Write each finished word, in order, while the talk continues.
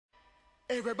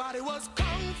Everybody was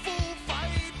kung fu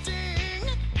fighting.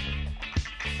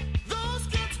 Those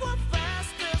kids were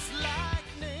fast as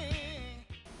lightning.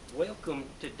 Welcome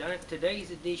to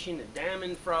today's edition of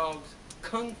Diamond Frog's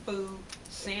Kung Fu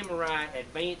Samurai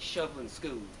Advanced Shoveling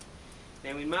School.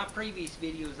 Now in my previous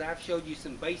videos I've showed you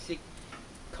some basic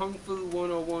Kung Fu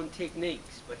 101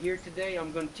 techniques, but here today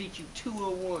I'm going to teach you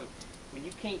 201. When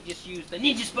you can't just use the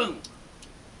ninja spoon,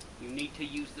 you need to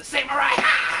use the samurai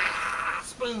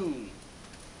spoon.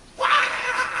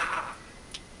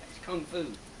 That's Kung Fu.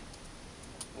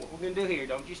 What we're going to do here,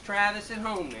 don't just try this at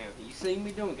home now. You see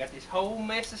me doing, got this whole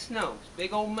mess of snow, this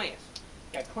big old mess.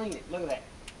 Got to clean it, look at that.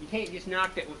 You can't just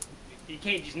knock that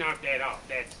off.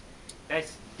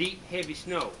 That's deep, heavy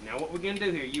snow. Now what we're going to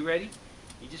do here, you ready?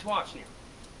 You just watch now.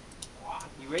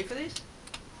 You ready for this?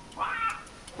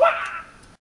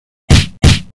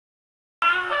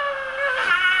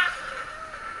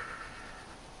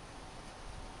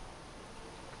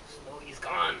 Snow is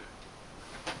gone.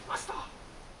 Master.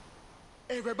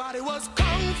 Everybody was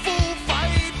kung fu